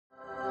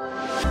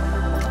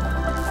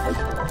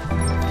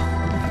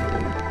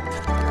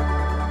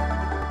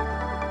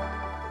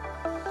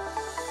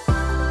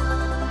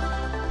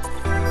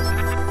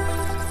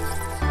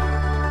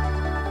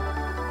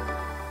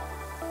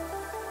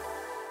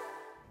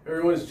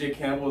Everyone, it's Jake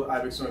Campbell with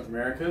IBIX North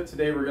America.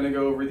 Today we're going to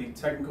go over the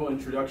technical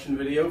introduction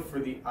video for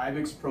the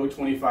IBIX Pro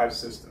 25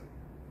 system.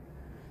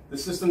 The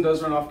system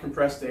does run off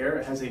compressed air.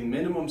 It has a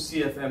minimum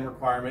CFM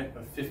requirement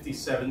of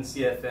 57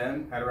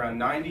 CFM at around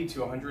 90 to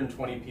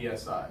 120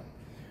 psi.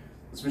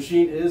 This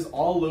machine is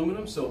all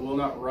aluminum, so it will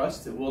not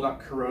rust, it will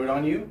not corrode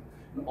on you.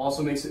 It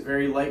also makes it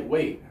very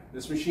lightweight.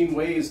 This machine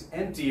weighs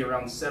empty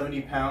around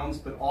 70 pounds,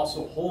 but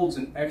also holds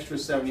an extra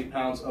 70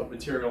 pounds of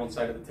material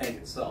inside of the tank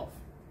itself.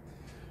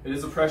 It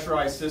is a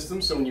pressurized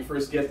system, so when you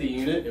first get the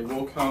unit, it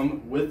will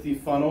come with the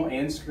funnel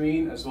and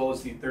screen, as well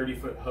as the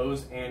 30-foot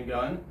hose and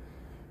gun.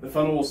 The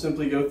funnel will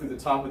simply go through the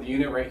top of the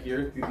unit right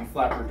here through the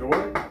flapper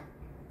door.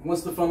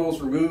 Once the funnel is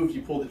removed,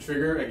 you pull the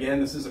trigger. Again,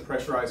 this is a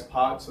pressurized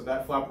pot, so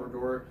that flapper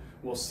door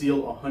will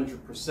seal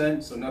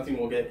 100%, so nothing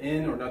will get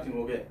in or nothing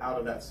will get out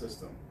of that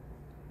system.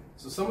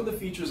 So some of the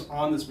features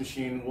on this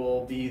machine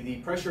will be the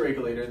pressure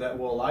regulator that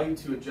will allow you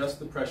to adjust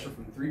the pressure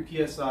from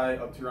 3 psi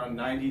up to around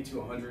 90 to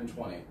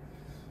 120.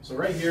 So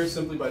right here,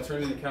 simply by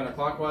turning it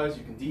counterclockwise,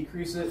 you can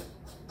decrease it.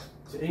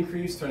 To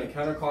increase, turn it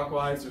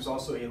counterclockwise. There's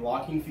also a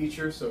locking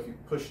feature, so if you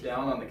push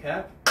down on the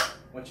cap,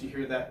 once you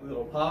hear that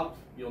little pop,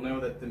 you'll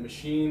know that the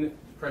machine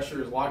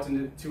pressure is locked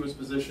into its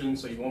position,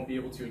 so you won't be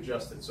able to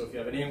adjust it. So if you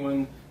have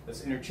anyone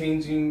that's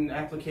interchanging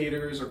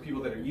applicators or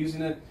people that are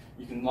using it,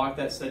 you can lock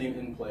that setting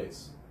in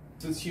place.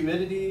 Since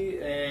humidity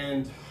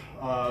and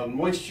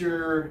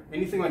moisture,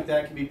 anything like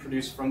that can be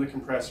produced from the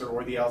compressor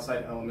or the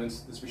outside elements,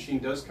 this machine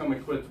does come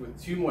equipped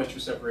with 2 moisture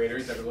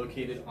separators that are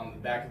located on the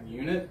back of the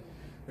unit.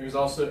 There's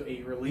also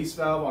a release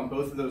valve on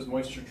both of those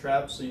moisture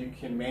traps, so you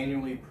can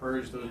manually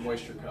purge those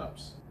moisture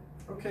cups.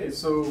 Okay,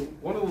 so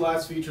one of the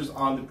last features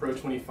on the Pro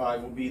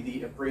 25 will be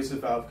the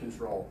abrasive valve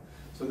control.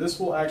 So this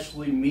will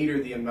actually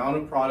meter the amount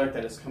of product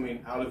that is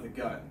coming out of the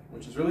gun,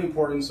 which is really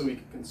important so we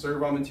can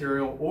conserve our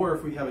material, or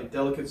if we have a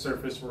delicate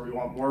surface where we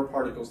want more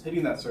particles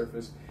hitting that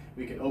surface,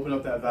 we can open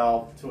up that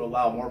valve to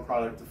allow more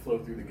product to flow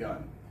through the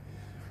gun.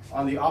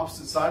 On the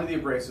opposite side of the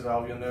abrasive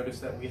valve, you'll notice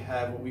that we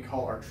have what we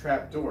call our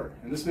trap door,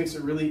 and this makes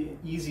it really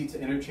easy to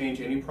interchange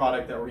any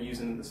product that we're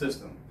using in the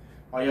system.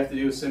 All you have to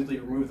do is simply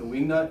remove the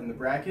wing nut and the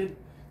bracket,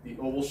 the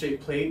oval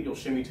shaped plate you'll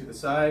shimmy to the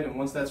side, and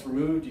once that's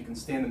removed, you can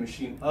stand the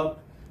machine up,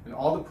 and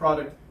all the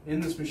product in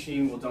this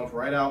machine will dump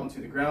right out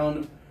into the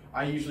ground.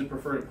 I usually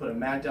prefer to put a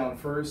mat down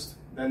first,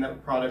 then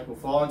that product will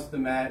fall into the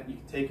mat. You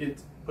can take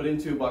it, put it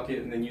into a bucket,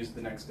 and then use it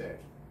the next day.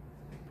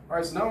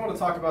 Alright, so now I want to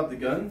talk about the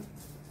gun.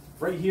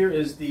 Right here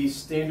is the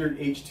standard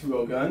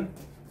H2O gun.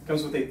 It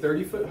comes with a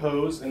 30-foot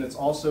hose, and it's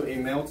also a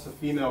male to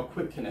female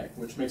quick connect,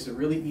 which makes it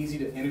really easy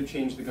to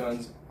interchange the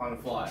guns on the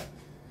fly.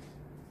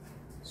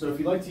 So if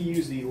you'd like to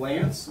use the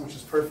lance, which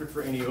is perfect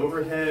for any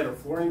overhead or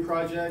flooring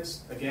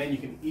projects, again, you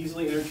can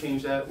easily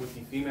interchange that with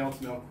the female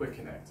to male quick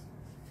connect.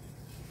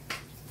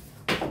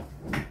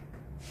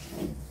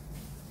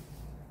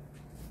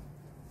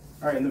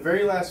 Alright, and the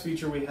very last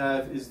feature we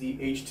have is the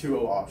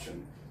H2O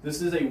option.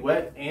 This is a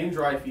wet and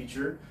dry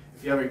feature.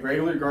 If you have a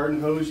regular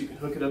garden hose, you can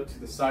hook it up to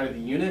the side of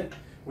the unit,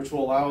 which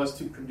will allow us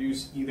to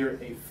produce either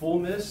a full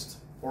mist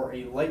or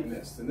a light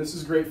mist. And this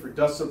is great for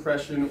dust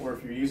suppression, or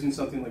if you're using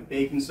something like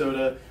baking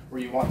soda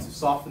where you want to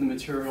soften the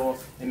material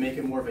and make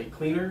it more of a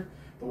cleaner,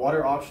 the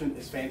water option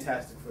is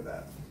fantastic for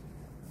that.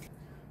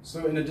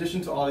 So in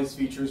addition to all these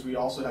features, we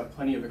also have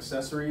plenty of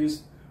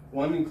accessories,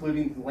 one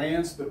including the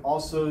lance, but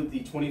also the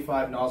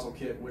 25 nozzle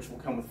kit, which will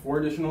come with 4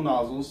 additional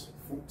nozzles,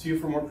 2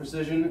 for more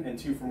precision and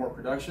 2 for more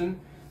production.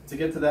 To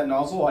get to that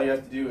nozzle, all you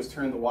have to do is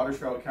turn the water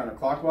shroud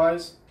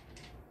counterclockwise,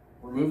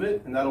 remove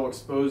it, and that'll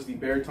expose the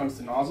bare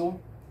tungsten nozzle.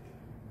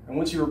 And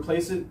once you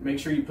replace it, make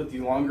sure you put the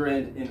longer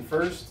end in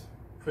first,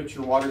 put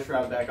your water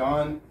shroud back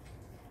on,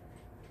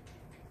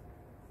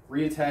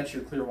 reattach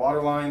your clear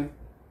water line,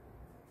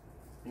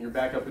 and you're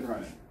back up and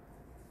running.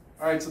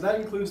 Alright, so that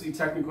includes the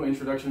technical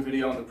introduction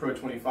video on the Pro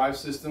 25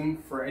 system.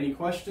 For any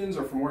questions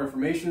or for more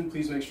information,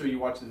 please make sure you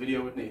watch the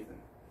video with Nathan.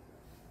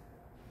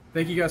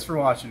 Thank you guys for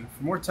watching.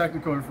 For more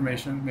technical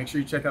information, make sure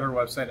you check out our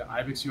website at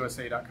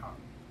ibixusa.com.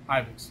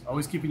 IBIX,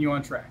 always keeping you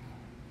on track.